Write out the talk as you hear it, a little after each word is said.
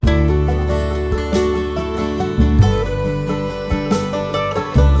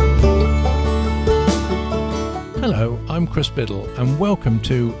I'm Chris Biddle and welcome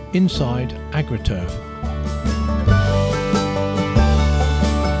to Inside AgriTurf.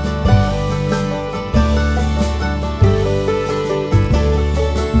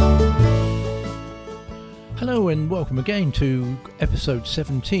 Hello and welcome again to episode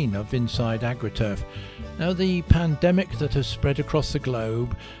 17 of Inside AgriTurf. Now, the pandemic that has spread across the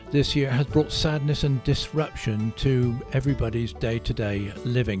globe this year has brought sadness and disruption to everybody's day-to-day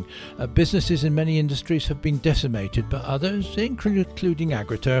living. Businesses in many industries have been decimated, but others, including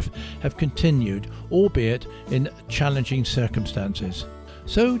AgriTurf, have continued, albeit in challenging circumstances.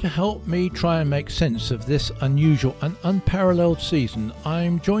 So to help me try and make sense of this unusual and unparalleled season,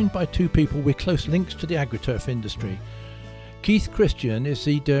 I'm joined by two people with close links to the AgriTurf industry. Keith Christian is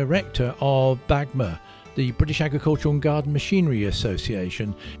the director of BAGMA, the British Agricultural and Garden Machinery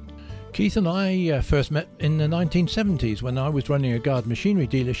Association. Keith and I first met in the 1970s when I was running a garden machinery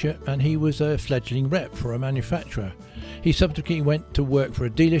dealership and he was a fledgling rep for a manufacturer. He subsequently went to work for a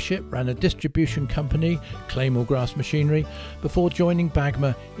dealership, ran a distribution company, Claymore Grass Machinery, before joining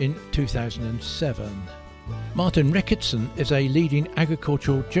BAGMA in 2007. Martin Ricketson is a leading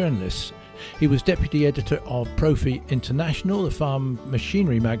agricultural journalist. He was deputy editor of Profi International, the farm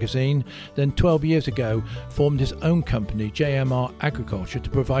machinery magazine, then 12 years ago formed his own company, JMR Agriculture, to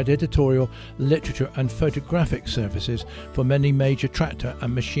provide editorial, literature and photographic services for many major tractor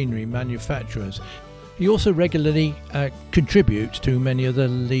and machinery manufacturers. He also regularly contributes to many of the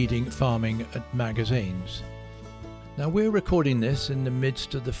leading farming magazines. Now, we're recording this in the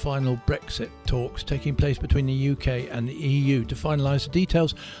midst of the final Brexit talks taking place between the UK and the EU to finalise the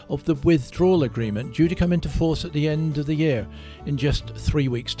details of the withdrawal agreement due to come into force at the end of the year in just 3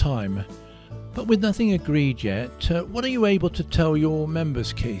 weeks' time. But with nothing agreed yet, what are you able to tell your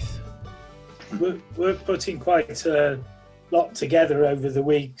members, Keith? We're putting quite a lot together over the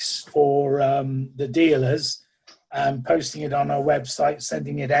weeks for the dealers, posting it on our website,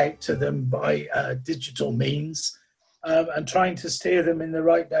 sending it out to them by digital means. And trying to steer them in the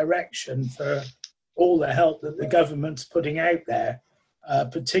right direction for all the help that the government's putting out there,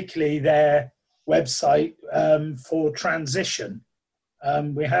 particularly their website for transition.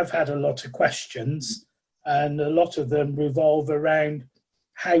 We have had a lot of questions, and a lot of them revolve around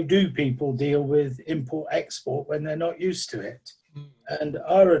how do people deal with import-export when they're not used to it. And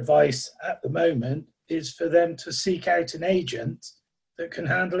our advice at the moment is for them to seek out an agent that can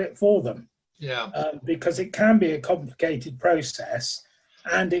handle it for them. Because it can be a complicated process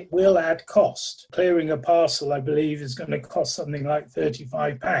and it will add cost. Clearing a parcel, I believe, is going to cost something like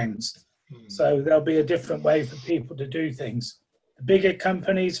 £35. So there'll be a different way for people to do things. The bigger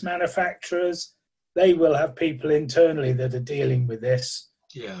companies, manufacturers, they will have people internally that are dealing with this.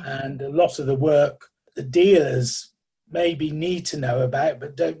 And a lot of the work the dealers maybe need to know about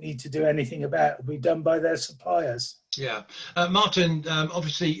but don't need to do anything about will be done by their suppliers. Martin,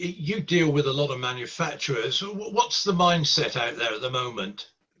 obviously you deal with a lot of manufacturers. What's the mindset out there at the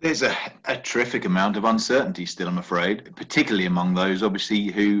moment? There's a terrific amount of uncertainty still, I'm afraid, particularly among those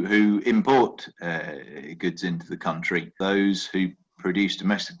obviously who import goods into the country. Those who produce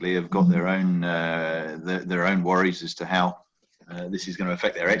domestically have got their own worries as to how this is going to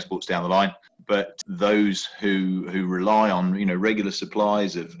affect their exports down the line. But those who rely on regular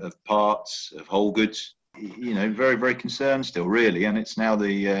supplies of parts, of whole goods, very, very concerned still, really. And it's now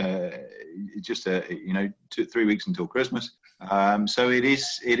just 3 weeks until Christmas. So it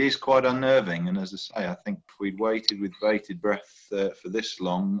is quite unnerving. And as I say, I think if we'd waited with bated breath for this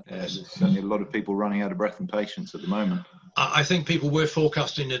long, there's certainly a lot of people running out of breath and patience at the moment. I think people were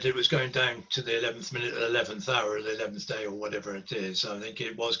forecasting that it was going down to the 11th minute, 11th hour, the 11th day, or whatever it is. I think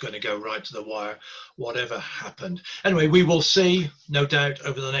it was going to go right to the wire, whatever happened. Anyway, we will see, no doubt,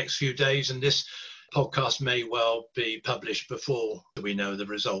 over the next few days, and this podcast may well be published before we know the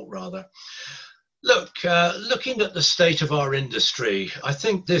result, rather. Look, looking at the state of our industry, I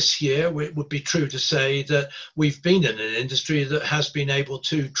think this year it would be true to say that we've been in an industry that has been able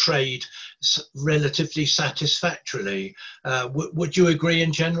to trade relatively satisfactorily. Would you agree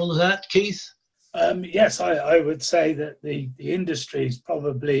in general with that, Keith? Yes, I would say that the industry's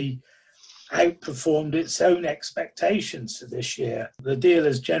probably outperformed its own expectations for this year. The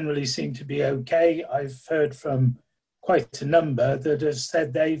dealers generally seem to be okay. I've heard from quite a number that have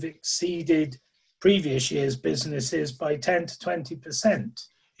said they've exceeded previous year's businesses by 10 to 20%.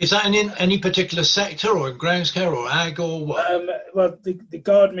 Is that in any particular sector, or in grounds care or ag, or what? Well, the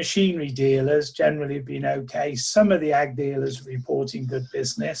garden machinery dealers generally have been okay. Some of the ag dealers are reporting good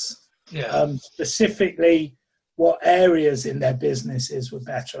business. Specifically, what areas in their businesses were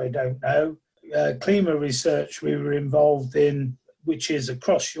better, I don't know. Klima research we were involved in, which is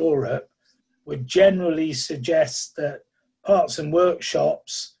across Europe, would generally suggest that parts and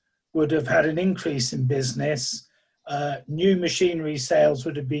workshops would have had an increase in business. New machinery sales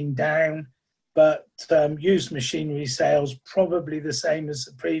would have been down, but used machinery sales probably the same as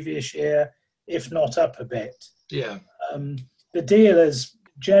the previous year, if not up a bit. Yeah. The dealers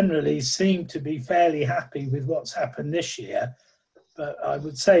generally seem to be fairly happy with what's happened this year, but I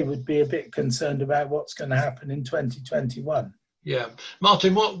would say would be a bit concerned about what's going to happen in 2021. Yeah.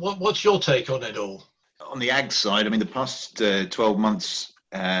 Martin, what's your take on it all? On the ag side, I mean, the past 12 months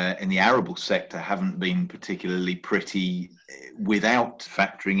in the arable sector haven't been particularly pretty without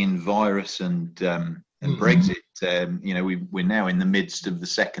factoring in virus and Brexit. We're now in the midst of the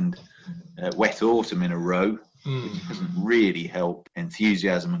second wet autumn in a row, which doesn't really help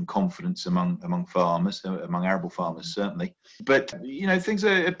enthusiasm and confidence among farmers, among arable farmers certainly. But things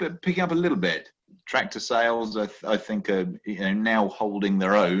are picking up a little bit. Tractor sales, I think, are now holding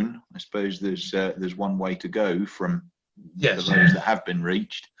their own. I suppose there's one way to go from those that have been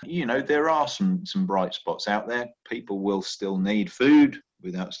reached. There are some bright spots out there. People will still need food,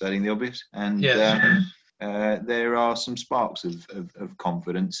 without stating the obvious, and there are some sparks of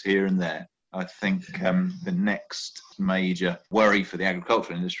confidence here and there. I think the next major worry for the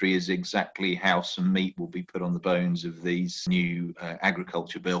agricultural industry is exactly how some meat will be put on the bones of these new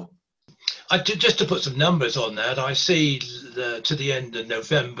agriculture bill. Just to put some numbers on that, I see to the end of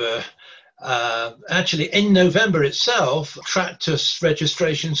November, actually in November itself, tractor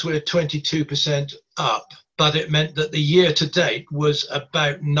registrations were 22% up, but it meant that the year to date was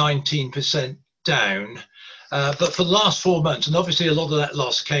about 19% down. But for the last 4 months, and obviously a lot of that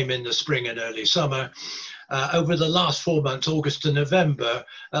loss came in the spring and early summer, over the last 4 months, August to November,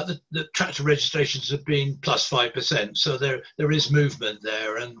 the tractor registrations have been plus 5%. So there is movement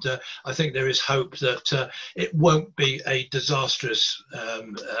there. And I think there is hope that it won't be a disastrous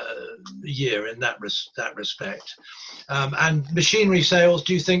year in that respect. And machinery sales,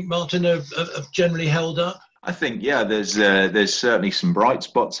 do you think, Martin, have generally held up? I think, there's certainly some bright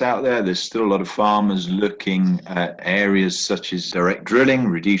spots out there. There's still a lot of farmers looking at areas such as direct drilling,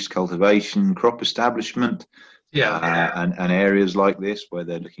 reduced cultivation, crop establishment, and areas like this where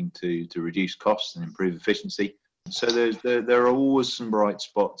they're looking to reduce costs and improve efficiency. So there are always some bright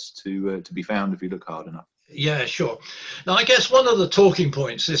spots to be found if you look hard enough. Yeah, sure. Now, I guess one of the talking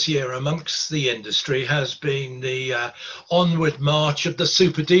points this year amongst the industry has been the onward march of the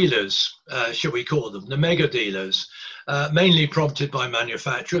super dealers, shall we call them, the mega dealers, mainly prompted by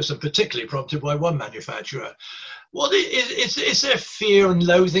manufacturers and particularly prompted by one manufacturer. What is there fear and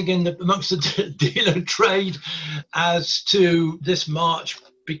loathing amongst the dealer trade as to this march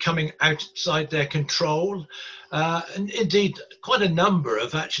becoming outside their control? And indeed, quite a number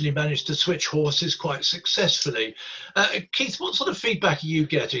have actually managed to switch horses quite successful. Keith, what sort of feedback are you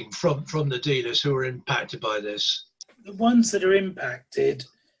getting from the dealers who are impacted by this? The ones that are impacted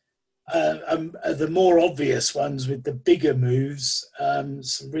are the more obvious ones with the bigger moves.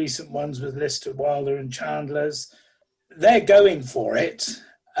 Some recent ones with Lister, Wilder and Chandler's. They're going for it.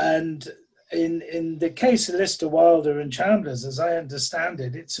 And in the case of Lister, Wilder and Chandler's, as I understand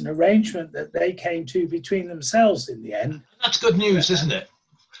it, it's an arrangement that they came to between themselves in the end. That's good news, isn't it?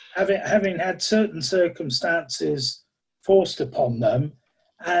 Having had certain circumstances forced upon them,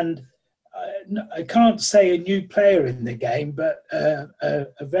 and I can't say a new player in the game, but a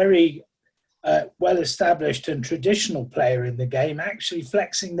very well-established and traditional player in the game actually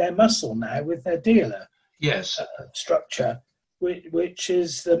flexing their muscle now with their dealer structure, which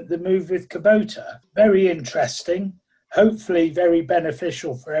is the move with Kubota. Very interesting, hopefully very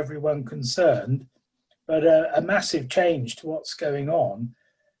beneficial for everyone concerned, but a massive change to what's going on.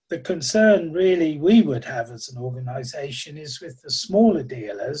 The concern really we would have as an organisation is with the smaller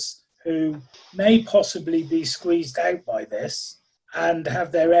dealers who may possibly be squeezed out by this and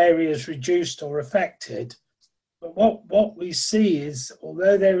have their areas reduced or affected. But what we see is,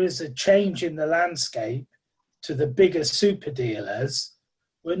 although there is a change in the landscape to the bigger super dealers,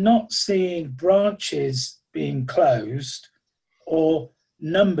 we're not seeing branches being closed or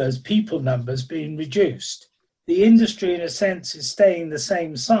people numbers being reduced. The industry, in a sense, is staying the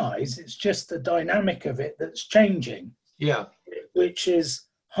same size. It's just the dynamic of it that's changing. Yeah. Which is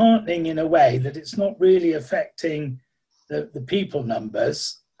heartening in a way that it's not really affecting the people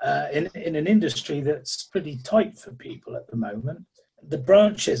numbers in an industry that's pretty tight for people at the moment. The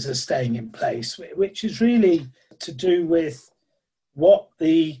branches are staying in place, which is really to do with what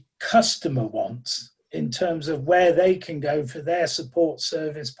the customer wants in terms of where they can go for their support,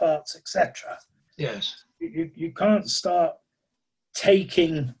 service, parts, etc. Yes. You can't start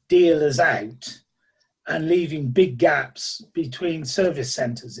taking dealers out and leaving big gaps between service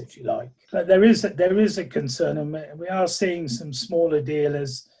centres, if you like. But there is a concern, and we are seeing some smaller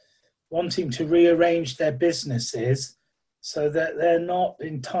dealers wanting to rearrange their businesses so that they're not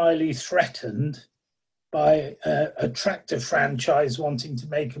entirely threatened by a tractor franchise wanting to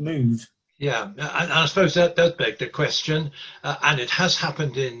make a move. Yeah, and I suppose that does beg the question, and it has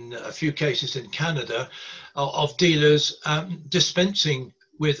happened in a few cases in Canada, of dealers dispensing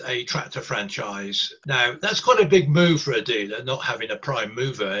with a tractor franchise. Now, that's quite a big move for a dealer, not having a prime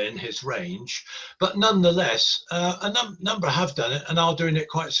mover in his range, but nonetheless, a number have done it and are doing it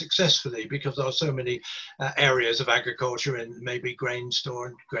quite successfully, because there are so many areas of agriculture and maybe grain store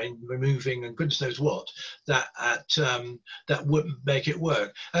and grain removing and goodness knows what, that wouldn't make it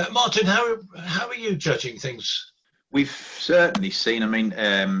work. Martin, how are you judging things? We've certainly seen, I mean,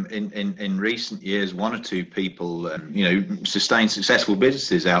 in recent years, one or two people, sustain successful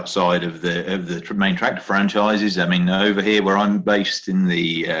businesses outside of the main tractor franchises. I mean, over here where I'm based in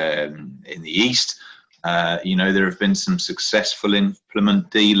the east, there have been some successful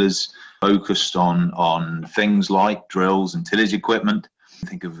implement dealers focused on things like drills and tillage equipment.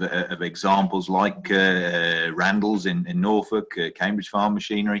 Think of examples like Randall's in Norfolk, Cambridge Farm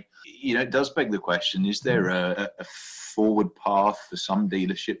Machinery. It does beg the question, is there a forward path for some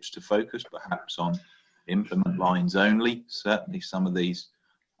dealerships to focus perhaps on implement lines only? Certainly some of these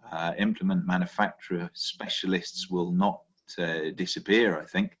implement manufacturer specialists will not disappear, I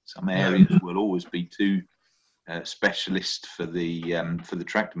think. Some areas will always be too specialist for the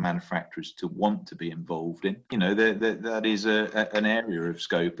tractor manufacturers to want to be involved in. That is an area of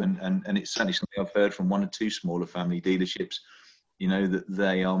scope, and it's certainly something I've heard from one or two smaller family dealerships, that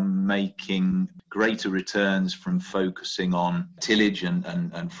they are making greater returns from focusing on tillage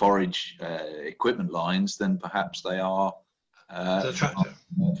and forage equipment lines than perhaps they are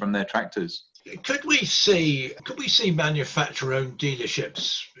from their tractors. Could we see manufacturer-owned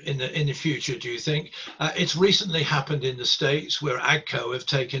dealerships in the future, do you think? It's recently happened in the States where AGCO have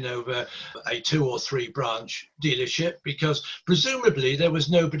taken over a 2 or 3 branch dealership because presumably there was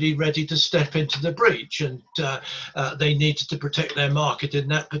nobody ready to step into the breach, and they needed to protect their market in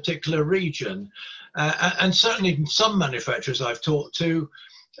that particular region. And certainly some manufacturers I've talked to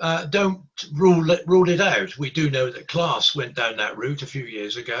don't rule it out. We do know that Claas went down that route a few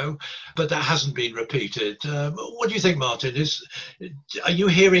years ago, but that hasn't been repeated. What do you think, Martin? Are you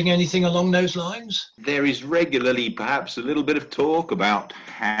hearing anything along those lines? There is regularly perhaps a little bit of talk about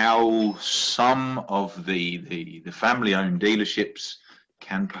how some of the family-owned dealerships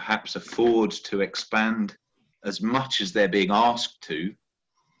can perhaps afford to expand as much as they're being asked to,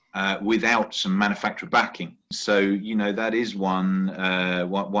 without some manufacturer backing. So, that is one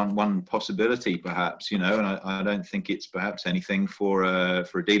possibility, perhaps, and I don't think it's perhaps anything for a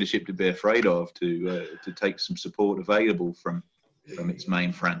dealership to be afraid of, to take some support available from its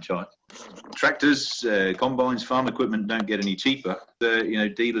main franchise. Tractors, combines, farm equipment don't get any cheaper.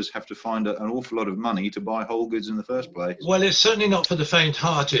 Dealers have to find an awful lot of money to buy whole goods in the first place. Well, it's certainly not for the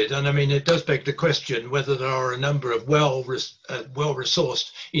faint-hearted, and I mean, it does beg the question whether there are a number of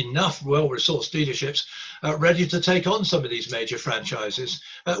well-resourced dealerships ready to take on some of these major franchises.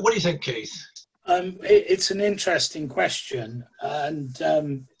 What do you think, Keith? It's an interesting question,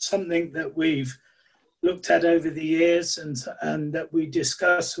 and something that we've looked at over the years, and that we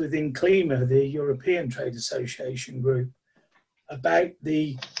discuss within CLIMA, the European Trade Association group, about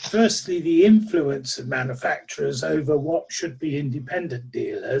firstly the influence of manufacturers over what should be independent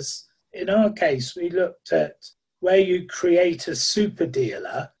dealers. In our case, we looked at where you create a super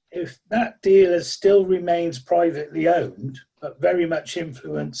dealer, if that dealer still remains privately owned, but very much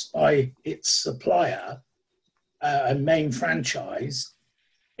influenced by its supplier and main franchise.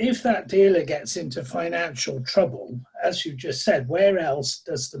 If that dealer gets into financial trouble, as you just said, where else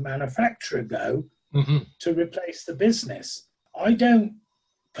does the manufacturer go to replace the business? I don't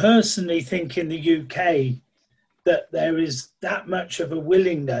personally think in the UK that there is that much of a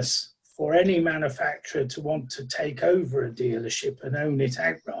willingness for any manufacturer to want to take over a dealership and own it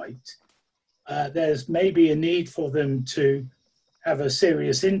outright. There's maybe a need for them to have a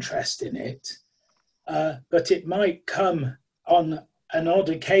serious interest in it, but it might come on an odd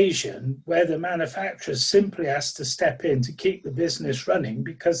occasion where the manufacturer simply has to step in to keep the business running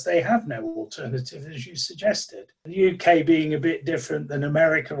because they have no alternative, as you suggested. The UK being a bit different than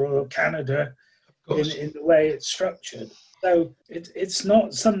America or Canada in the way it's structured. So it's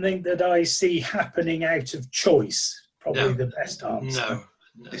not something that I see happening out of choice, probably the best answer.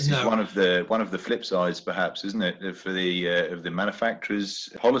 This is one of the flip sides, perhaps, isn't it, for the manufacturer's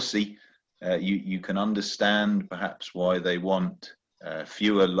policy. You can understand perhaps why they want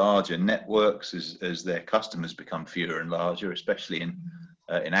fewer larger networks as their customers become fewer and larger, especially in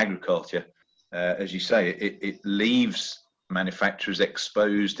in agriculture. As you say, it leaves manufacturers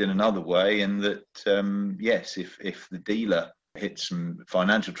exposed in another way, and that yes, if the dealer hits some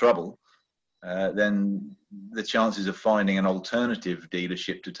financial trouble, then the chances of finding an alternative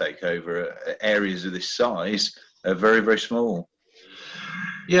dealership to take over areas of this size are very, very small.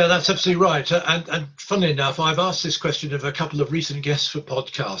 Yeah, that's absolutely right. And funnily enough, I've asked this question of a couple of recent guests for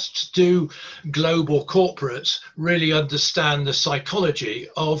podcasts. Do global corporates really understand the psychology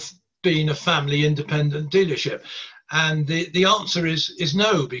of being a family independent dealership? And the answer is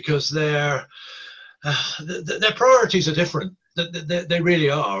no, because their priorities are different. They really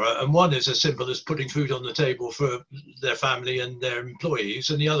are. And one is as simple as putting food on the table for their family and their employees,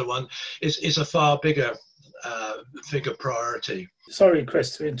 and the other one is a far bigger priority. Sorry,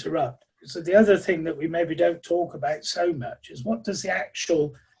 Chris, to interrupt. So the other thing that we maybe don't talk about so much is, what does the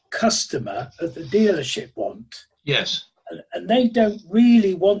actual customer at the dealership want? Yes. And they don't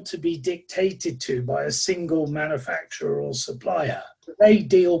really want to be dictated to by a single manufacturer or supplier. They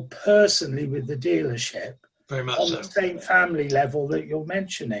deal personally with the dealership. Very much on so. The same family level that you're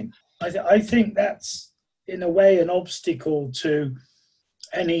mentioning. I think that's, in a way, an obstacle to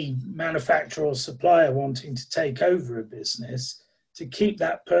any manufacturer or supplier wanting to take over a business, to keep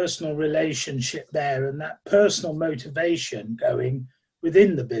that personal relationship there and that personal motivation going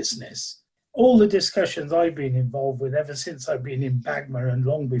within the business. All the discussions I've been involved with ever since I've been in Bagma and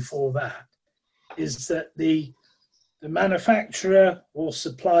long before that is that the manufacturer or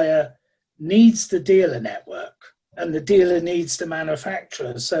supplier needs the dealer network and the dealer needs the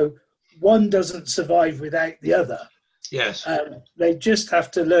manufacturer. So one doesn't survive without the other. Yes. They just have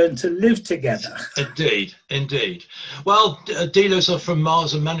to learn to live together. Indeed. Well, dealers are from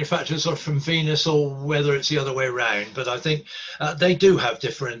Mars and manufacturers are from Venus, or whether it's the other way around. But I think they do have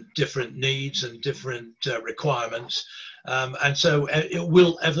different needs and different requirements. And so it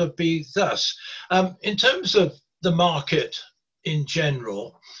will ever be thus. In terms of the market in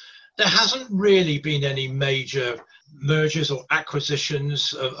general, there hasn't really been any major mergers or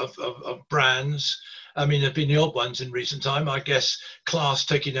acquisitions of brands. I mean, there have been the odd ones in recent time. I guess Claas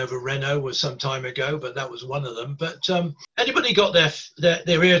taking over Renault was some time ago, but that was one of them. But anybody got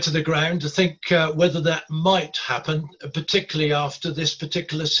their ear to the ground to think whether that might happen, particularly after this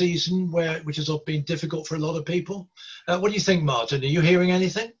particular season, which has been difficult for a lot of people? What do you think, Martin? Are you hearing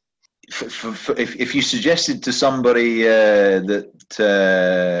anything? If you suggested to somebody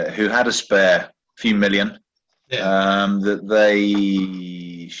that who had a spare few million, that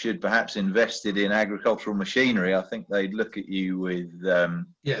they should perhaps invested in agricultural machinery, I think they'd look at you with a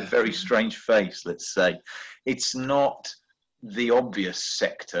very strange face, let's say. It's not the obvious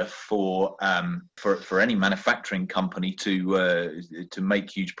sector for any manufacturing company to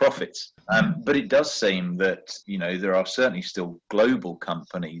make huge profits. But it does seem that, there are certainly still global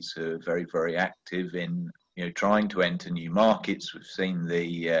companies who are very, very active in trying to enter new markets. We've seen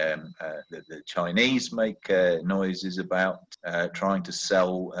the Chinese make noises about trying to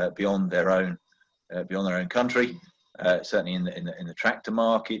sell beyond their own country. Certainly in the tractor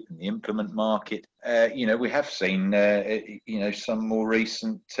market and the implement market, we have seen some more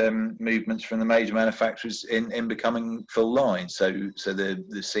recent movements from the major manufacturers in becoming full line. So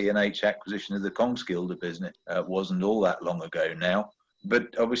the C&H acquisition of the Kongsgilde business wasn't all that long ago now.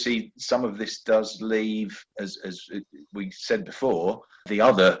 But obviously, some of this does leave, as we said before, the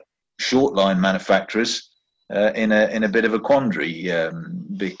other short line manufacturers in a bit of a quandary,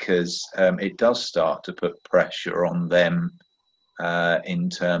 because it does start to put pressure on them in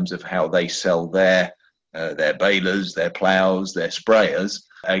terms of how they sell their balers, their ploughs, their sprayers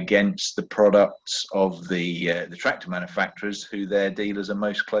against the products of the tractor manufacturers who their dealers are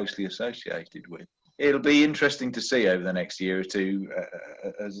most closely associated with. It'll be interesting to see over the next year or two.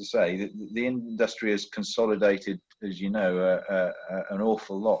 As I say, the industry has consolidated, as you know, an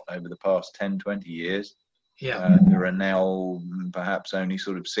awful lot over the past 10, 20 years. Yeah. There are now perhaps only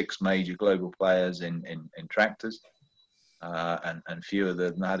sort of 6 major global players in tractors, and fewer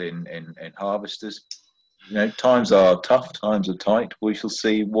than that in harvesters. Times are tough, times are tight. We shall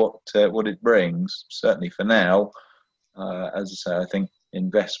see what it brings. Certainly for now, as I say, I think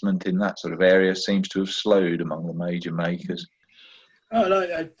investment in that sort of area seems to have slowed among the major makers.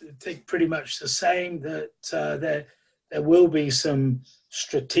 I think pretty much the same, that there will be some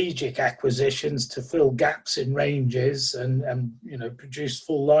strategic acquisitions to fill gaps in ranges and produce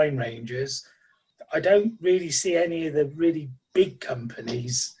full line ranges. I don't really see any of the really big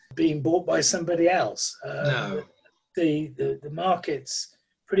companies being bought by somebody else. No. The market's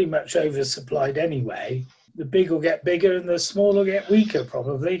pretty much oversupplied anyway. The big will get bigger and the small will get weaker,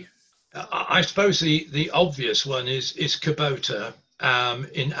 probably. I suppose the obvious one is Kubota,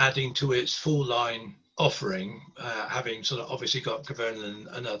 in adding to its full line offering, having sort of obviously got Caverna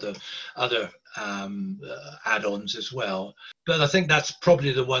and other add-ons as well. But I think that's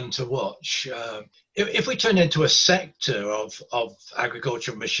probably the one to watch. If we turn into a sector of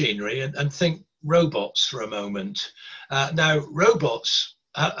agricultural machinery and think robots for a moment. Now, robots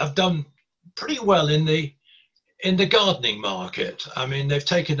have done pretty well in the gardening market. I mean, they've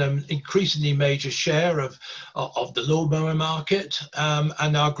taken an increasingly major share of the lawnmower market,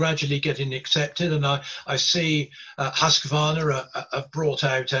 and are gradually getting accepted. And I see Husqvarna have brought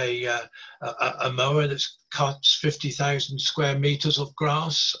out a mower that cuts 50,000 square meters of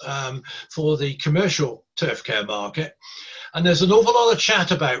grass for the commercial turf care market. And there's an awful lot of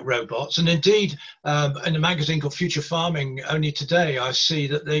chat about robots. And indeed, in a magazine called Future Farming, only today I see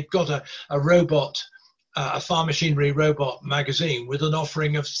that they've got a robot, a farm machinery robot magazine with an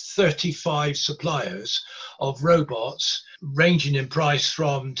offering of 35 suppliers of robots, ranging in price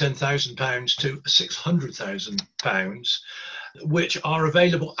from £10,000 to £600,000, which are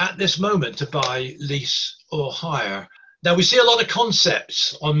available at this moment to buy, lease or hire. Now, we see a lot of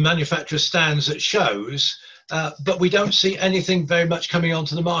concepts on manufacturer stands at shows, but we don't see anything very much coming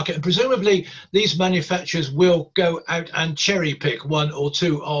onto the market. And presumably these manufacturers will go out and cherry pick one or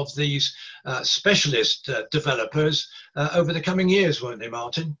two of these specialist developers over the coming years, won't they,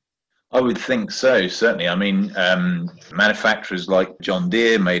 Martin? I would think so, certainly. I mean, manufacturers like John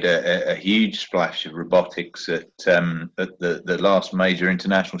Deere made a huge splash of robotics at the last major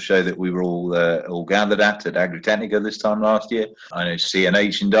international show that we were all gathered at Agritechnica this time last year. I know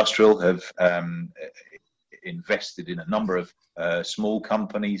CNH Industrial have invested in a number of small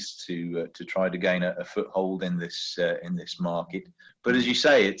companies to try to gain a foothold in this market. But as you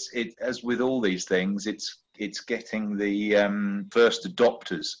say, it as with all these things, it's getting the first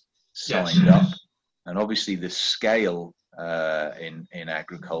adopters signed up, and obviously the scale in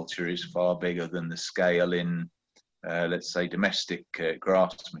agriculture is far bigger than the scale in let's say domestic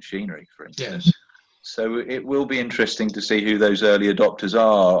grass machinery, for instance. Yes. So it will be interesting to see who those early adopters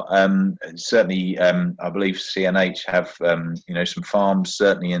are. Certainly, I believe CNH have some farms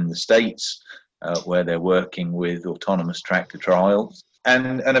certainly in the States where they're working with autonomous tractor trials,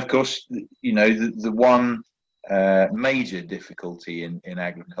 and of course the one major difficulty in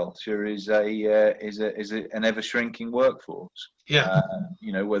agriculture is an ever shrinking workforce. Yeah.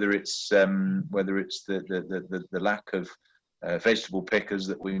 Whether it's the lack of vegetable pickers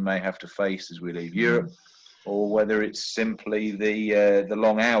that we may have to face as we leave Europe, or whether it's simply the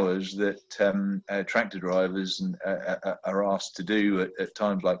long hours that tractor drivers are asked to do at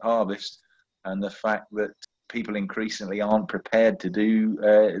times like harvest, and the fact that people increasingly aren't prepared to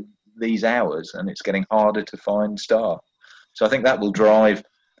do these hours, and it's getting harder to find staff. So I think that will drive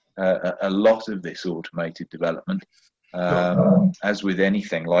a lot of this automated development. As with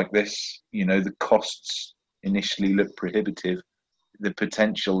anything like this, the costs initially look prohibitive. The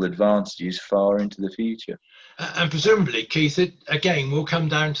potential advantages far into the future. And presumably, Keith, it again will come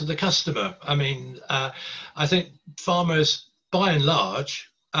down to the customer. I mean, I think farmers, by and large,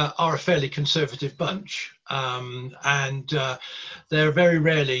 are a fairly conservative bunch, and they're very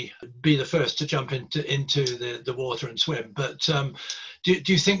rarely be the first to jump into the water and swim. But do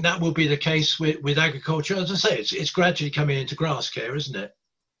you think that will be the case with agriculture? As I say, it's gradually coming into grass care, isn't it?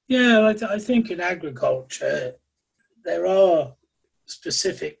 Yeah, I think in agriculture there are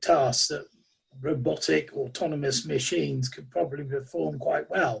specific tasks that robotic autonomous machines could probably perform quite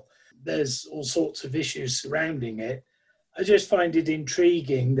well. There's all sorts of issues surrounding it. I just find it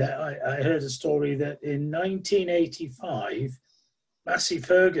intriguing that I heard a story that in 1985, Massey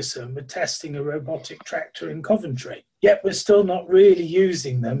Ferguson were testing a robotic tractor in Coventry, yet we're still not really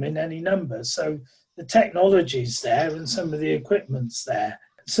using them in any numbers. So the technology's there and some of the equipment's there.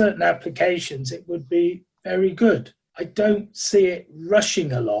 Certain applications, it would be very good. I don't see it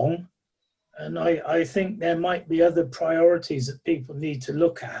rushing along, and I think there might be other priorities that people need to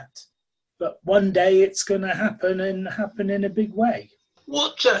look at. But one day it's going to happen and happen in a big way.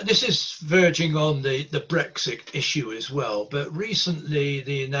 This is verging on the Brexit issue as well, but recently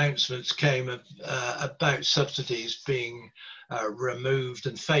the announcements came about subsidies being removed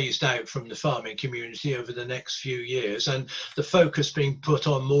and phased out from the farming community over the next few years, and the focus being put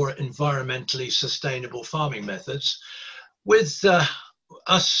on more environmentally sustainable farming methods. With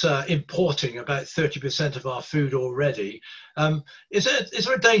us importing about 30% of our food already, is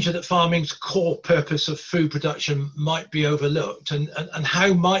there a danger that farming's core purpose of food production might be overlooked, and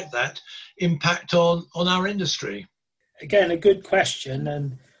how might that impact on our industry? Again, a good question,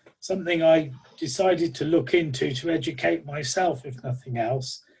 and something I decided to look into to educate myself, if nothing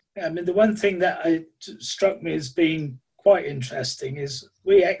else. I mean, the one thing that struck me as being quite interesting is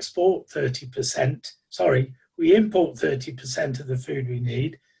we import 30% of the food we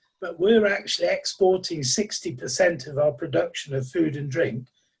need, but we're actually exporting 60% of our production of food and drink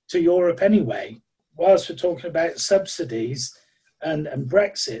to Europe anyway. Whilst we're talking about subsidies and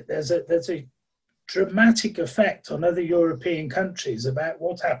Brexit, there's a dramatic effect on other European countries about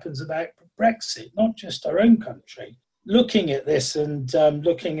what happens about Brexit, not just our own country. Looking at this and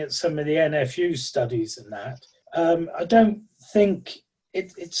looking at some of the NFU studies and that, I don't think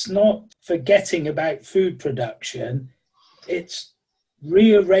it's not forgetting about food production. It's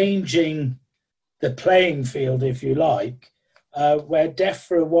rearranging the playing field, if you like, where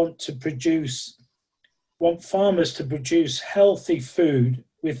DEFRA want farmers to produce healthy food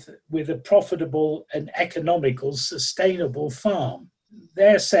with a profitable and economical, sustainable farm.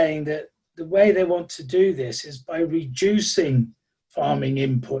 They're saying that the way they want to do this is by reducing farming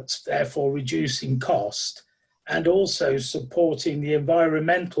inputs, therefore reducing cost, and also supporting the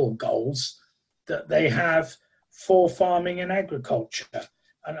environmental goals that they have for farming and agriculture.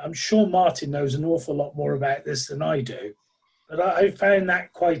 And I'm sure Martin knows an awful lot more about this than I do, but I found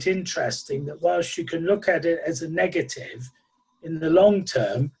that quite interesting, that whilst you can look at it as a negative, in the long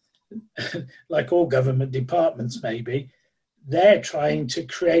term, like all government departments maybe, they're trying to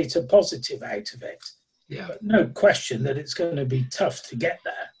create a positive out of it. Yeah. But no question that it's going to be tough to get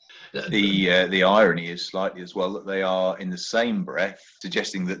there. The irony is slightly as well that they are in the same breath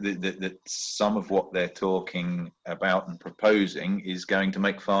suggesting that some of what they're talking about and proposing is going to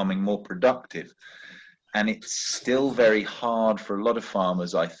make farming more productive. And it's still very hard for a lot of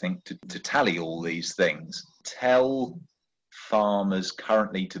farmers, I think, to tally all these things. Tell farmers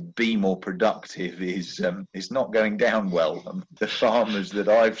currently to be more productive is not going down well. The farmers that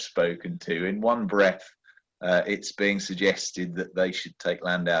I've spoken to, in one breath, it's being suggested that they should take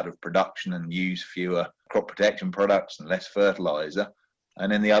land out of production and use fewer crop protection products and less fertilizer.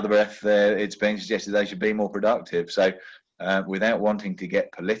 And in the other breath, it's being suggested they should be more productive. So without wanting to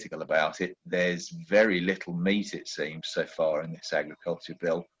get political about it, there's very little meat, it seems, so far in this agriculture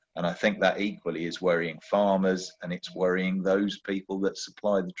bill. And I think that equally is worrying farmers, and it's worrying those people that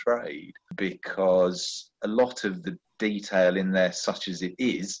supply the trade, because a lot of the detail in there, such as it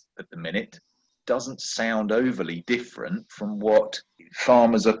is at the minute, doesn't sound overly different from what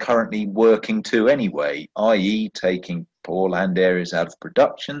farmers are currently working to anyway, i.e. taking poor land areas out of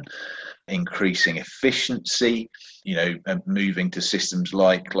production, increasing efficiency, moving to systems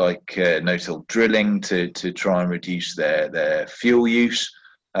like no-till drilling to try and reduce their fuel use.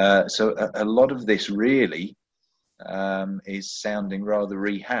 So a lot of this really is sounding rather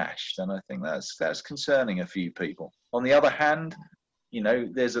rehashed, and I think that's concerning a few people. On the other hand,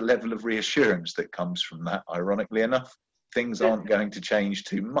 there's a level of reassurance that comes from that, ironically enough. Things aren't going to change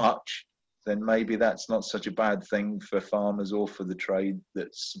too much, then maybe that's not such a bad thing for farmers or for the trade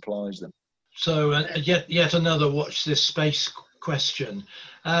that supplies them. So yet another watch this space question.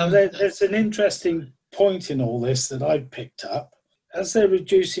 There's an interesting point in all this that I've picked up. As they're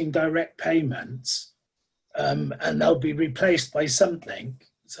reducing direct payments, and they'll be replaced by something.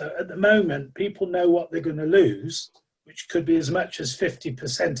 So at the moment, people know what they're going to lose, which could be as much as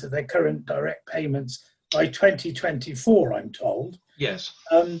 50% of their current direct payments by 2024, I'm told. Yes.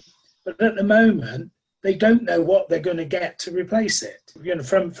 But at the moment, they don't know what they're going to get to replace it.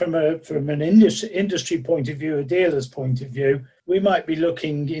 From an industry point of view, a dealer's point of view, we might be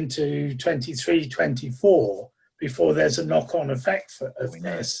looking into 23, 24 before there's a knock-on effect of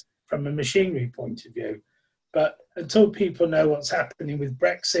this from a machinery point of view. But until people know what's happening with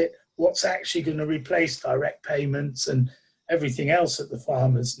Brexit, what's actually going to replace direct payments and everything else that the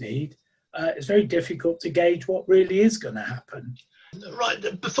farmers need, it's very difficult to gauge what really is going to happen.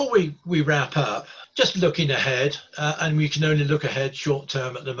 Right, before we wrap up, just looking ahead, and we can only look ahead short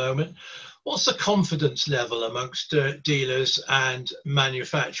term at the moment, what's the confidence level amongst dealers and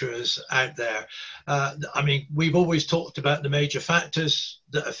manufacturers out there? We've always talked about the major factors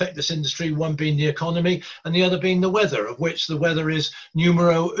that affect this industry, one being the economy and the other being the weather, of which the weather is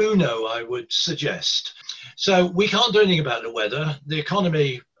numero uno, I would suggest. So we can't do anything about the weather. The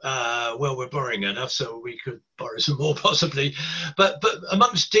economy, we're borrowing enough, so we could borrow some more possibly. But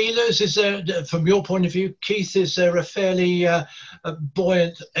amongst dealers, is there, from your point of view, Keith, is there a fairly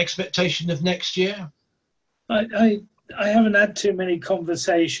buoyant expectation of next year? I haven't had too many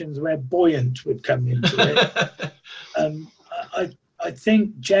conversations where buoyant would come into it. I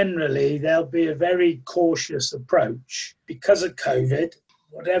think generally there'll be a very cautious approach because of COVID.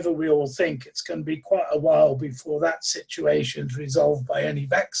 Whatever we all think, it's going to be quite a while before that situation's resolved by any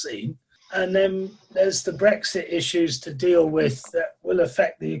vaccine. And then there's the Brexit issues to deal with that will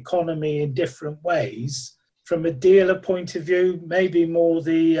affect the economy in different ways. from a dealer point of view, maybe more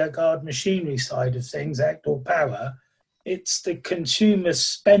the guard machinery side of things, outdoor power, it's the consumer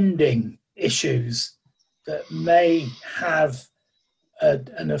spending issues that may have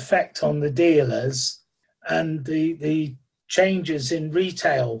an effect on the dealers, and the changes in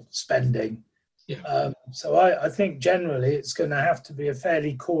retail spending. Yeah. So I think generally it's going to have to be a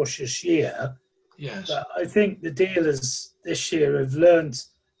fairly cautious year. Yes. But I think the dealers this year have learned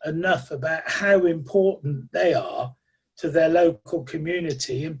enough about how important they are to their local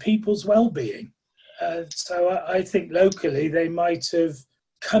community and people's well-being. So I think locally they might have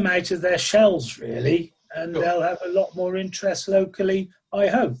come out of their shells, really, and Sure. they'll have a lot more interest locally, I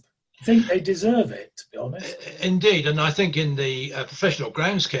hope. I think they deserve it, to be honest. Indeed, and I think in the professional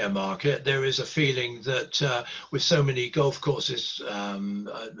grounds care market, there is a feeling that with so many golf courses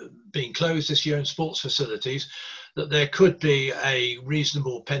being closed this year and sports facilities, that there could be a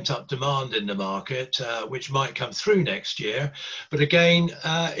reasonable pent-up demand in the market, which might come through next year. But again,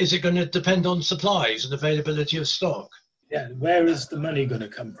 is it going to depend on supplies and availability of stock? Yeah, where is the money going to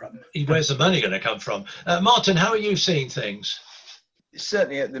come from? Where's the money going to come from? Martin, how are you seeing things?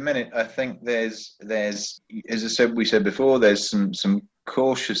 Certainly at the minute, I think there's as we said before, there's some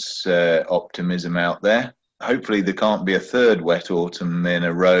cautious optimism out there. Hopefully there can't be a third wet autumn in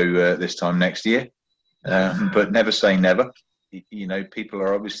a row this time next year, but never say never. You know,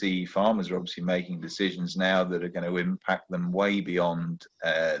 farmers are obviously making decisions now that are going to impact them way beyond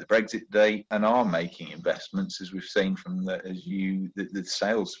the Brexit date, and are making investments, as we've seen from the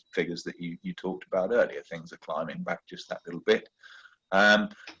sales figures that you talked about earlier. Things are climbing back just that little bit.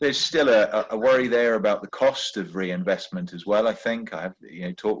 There's still a worry there about the cost of reinvestment as well. I think I've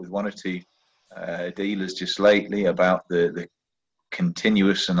talked with one or two dealers just lately about the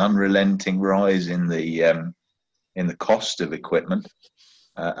continuous and unrelenting rise in the cost of equipment,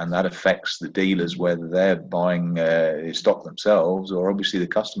 and that affects the dealers whether they're buying stock themselves or obviously the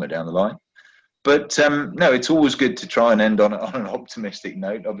customer down the line. But no, it's always good to try and end on an optimistic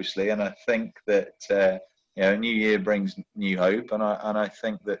note, obviously, and I think that. A new year brings new hope, and I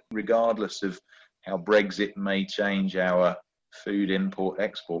think that regardless of how Brexit may change our food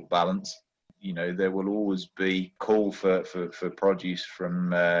import-export balance, there will always be call for produce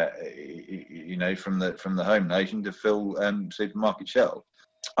from from the home nation to fill supermarket shelves.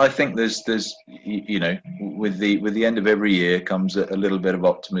 I think there's with the end of every year comes a little bit of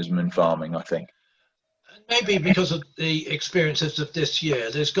optimism in farming, I think. Maybe because of the experiences of this year,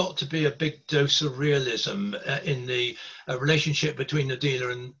 there's got to be a big dose of realism in the relationship between the dealer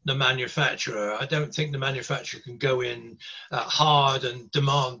and the manufacturer. I don't think the manufacturer can go in hard and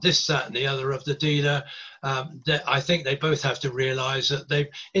demand this, that, and the other of the dealer. I think they both have to realise that they've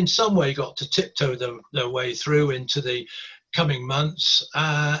in some way got to tiptoe their way through into the coming months,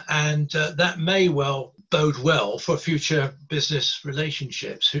 and that may well bode well for future business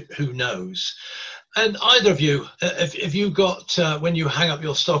relationships. Who knows? And either of you, if you got when you hang up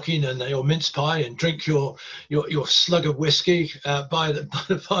your stocking and your mince pie and drink your slug of whiskey by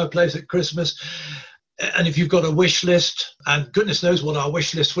the fireplace at Christmas, and if you've got a wish list, and goodness knows what our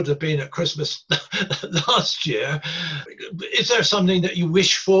wish list would have been at Christmas last year, is there something that you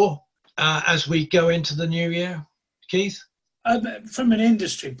wish for as we go into the new year, Keith? From an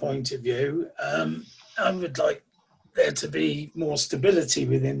industry point of view, I would like there to be more stability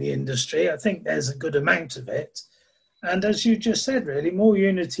within the industry. I think there's a good amount of it. And as you just said, really, more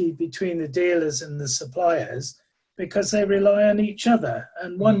unity between the dealers and the suppliers, because they rely on each other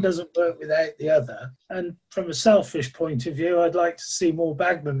and one doesn't work without the other. And from a selfish point of view, I'd like to see more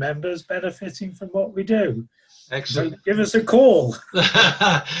Bagman members benefiting from what we do. Excellent. So give us a call.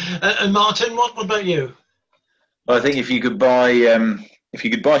 And Martin, what about you? Well, I think if you could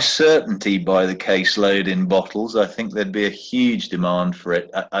buy certainty by the caseload in bottles, I think there'd be a huge demand for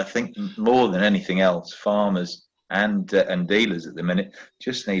it. I think more than anything else, farmers and dealers at the minute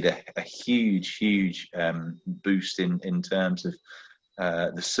just need a huge boost in terms of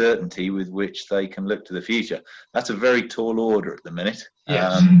the certainty with which they can look to the future. That's a very tall order at the minute.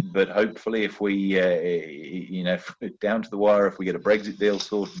 Yes. But hopefully, if we, down to the wire, if we get a Brexit deal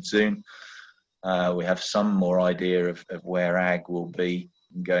sorted soon, we have some more idea of where ag will be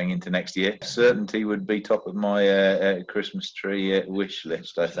going into next year. Certainty would be top of my Christmas tree wish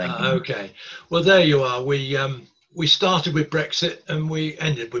list, I think. Okay. Well, there you are. we started with Brexit and we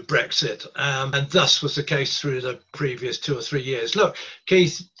ended with Brexit, and thus was the case through the previous 2 or 3 years. Look,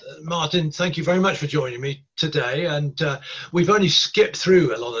 Keith, Martin, thank you very much for joining me today, and we've only skipped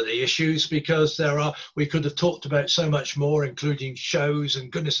through a lot of the issues because we could have talked about so much more, including shows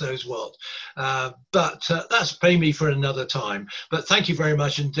and goodness knows what, but that's pay me for another time. But thank you very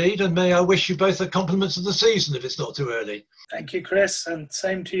much indeed, and may I wish you both the compliments of the season if it's not too early. Thank you, Chris, and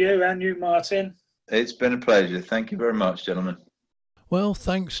same to you, and you, Martin. It's been a pleasure. Thank you very much, gentlemen. Well,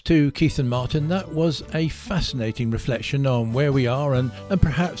 thanks to Keith and Martin, that was a fascinating reflection on where we are and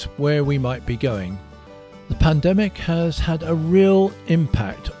perhaps where we might be going. The pandemic has had a real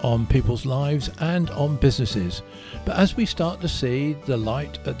impact on people's lives and on businesses. But as we start to see the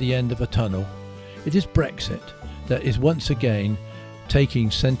light at the end of a tunnel, it is Brexit that is once again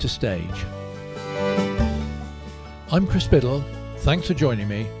taking centre stage. I'm Chris Biddle. Thanks for joining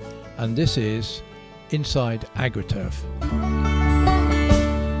me. And this is Inside AgriTurf.